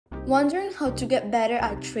Wondering how to get better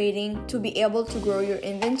at trading to be able to grow your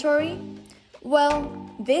inventory? Well,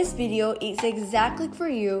 this video is exactly for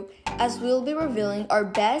you, as we'll be revealing our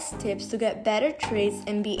best tips to get better trades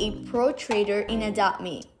and be a pro trader in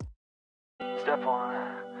𝙏𝙏𝙏. Step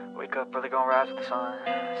 1, wake up early, gonna rise with the sun.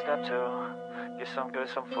 Step 2, get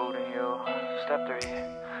some food in you. Step 3,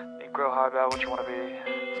 think real hard about what you want to be.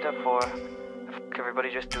 Step 4,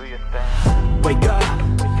 everybody just do your thing. Wake up,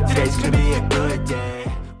 today's gonna be a good day.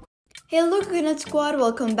 Hello 𝙏𝙞𝙠 squad,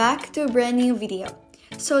 welcome back to a brand new video.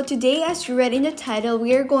 So today, as you read in the title,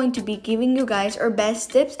 we are going to be giving you guys our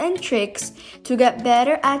best tips and tricks to get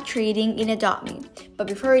better at trading in 𝙏𝙏𝙏. But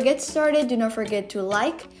before we get started, do not forget to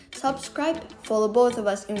like, subscribe, follow both of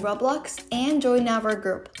us in Roblox, and join our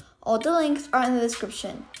group. All the links are in the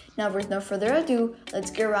description. Now with no further ado,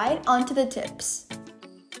 let's get right on to the tips.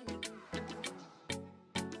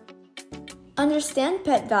 Understand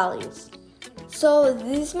pet values. So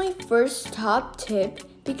this is my first top tip,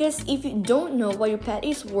 because if you don't know what your pet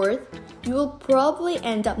is worth, you will probably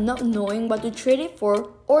end up not knowing what to trade it for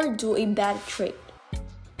or do a bad trade.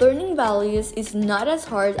 Learning values is not as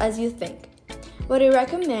hard as you think. What I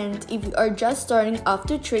recommend if you are just starting off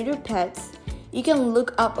to trade your pets, you can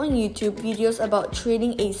look up on YouTube videos about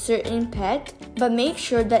trading a certain pet, but make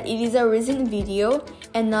sure that it is a recent video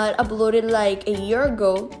and not uploaded like a year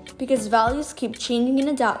ago, because values keep changing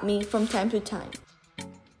in 𝙏𝙏𝙏 from time to time.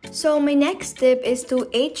 So my next tip is to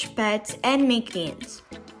age pets and make gains.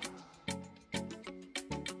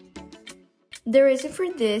 The reason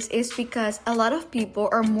for this is because a lot of people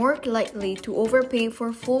are more likely to overpay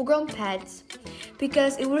for full-grown pets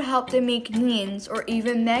because it will help them make gains or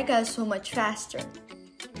even megas so much faster.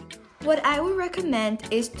 What I would recommend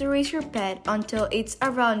is to raise your pet until it's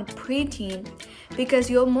around preteen, because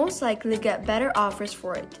you'll most likely get better offers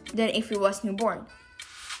for it than if it was newborn.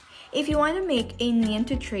 If you want to make a name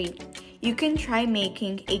to trade, you can try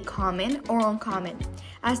making a common or uncommon,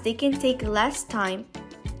 as they can take less time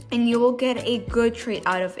and you will get a good trade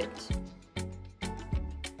out of it.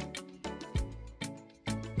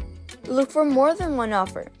 Look for more than one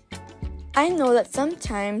offer. I know that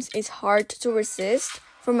sometimes it's hard to resist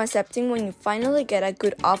from accepting when you finally get a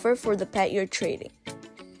good offer for the pet you're trading.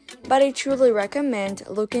 But I truly recommend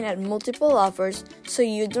looking at multiple offers so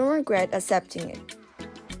you don't regret accepting it.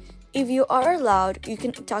 If you are allowed, you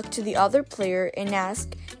can talk to the other player and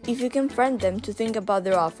ask if you can friend them to think about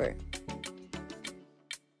their offer.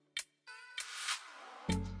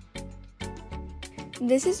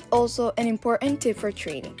 This is also an important tip for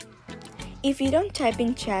trading. If you don't type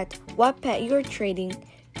in chat what pet you're trading,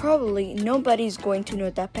 probably nobody is going to know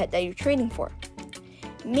that pet that you're trading for.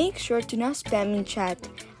 Make sure to not spam in chat,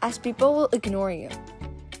 as people will ignore you.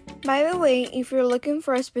 By the way, if you're looking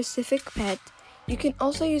for a specific pet, you can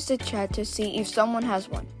also use the chat to see if someone has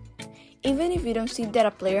one. Even if you don't see that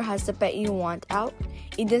a player has the pet you want out,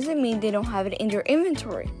 it doesn't mean they don't have it in their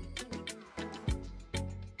inventory.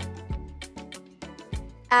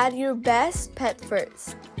 Add your best pet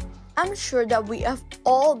first. I'm sure that we have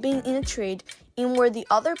all been in a trade in where the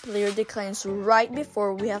other player declines right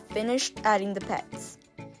before we have finished adding the pets.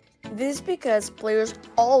 This is because players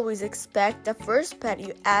always expect the first pet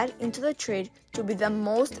you add into the trade to be the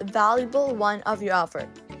most valuable one of your offer.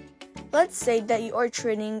 Let's say that you are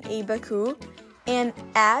trading a 𝙏𝙗 and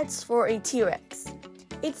ads for a T-Rex.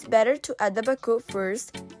 It's better to add the 𝙏𝙗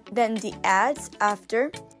first, then the ads after,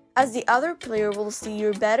 as the other player will see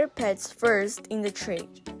your better pets first in the trade.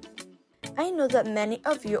 I know that many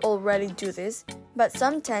of you already do this, but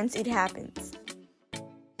sometimes it happens.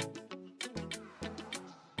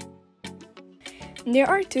 There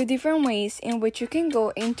are two different ways in which you can go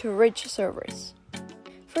into rich servers.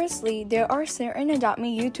 Firstly, there are certain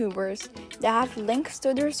𝙏𝙏𝙏 YouTubers that have links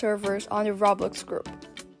to their servers on the Roblox group.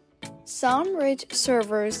 Some rich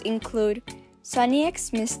servers include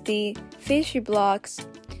𝑠unnyxmisty, FishyBlocks,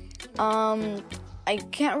 I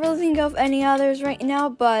can't really think of any others right now,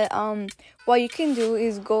 but what you can do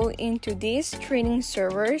is go into these trading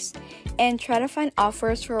servers and try to find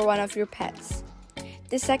offers for one of your pets.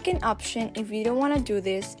 The second option, if you don't want to do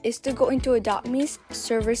this, is to go into 𝙏𝙏𝙏's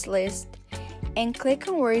servers list and click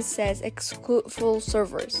on where it says exclude full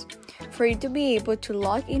servers for you to be able to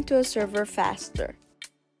log into a server faster.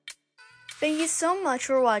 Thank you so much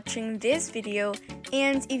for watching this video,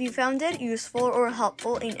 and if you found it useful or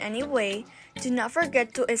helpful in any way, do not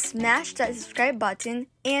forget to smash that subscribe button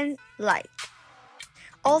and like.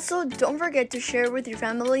 Also, don't forget to share with your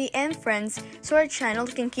family and friends so our channel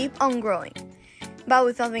can keep on growing. But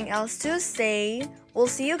with nothing else to say, we'll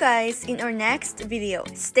see you guys in our next video.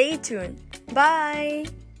 Stay tuned. Bye!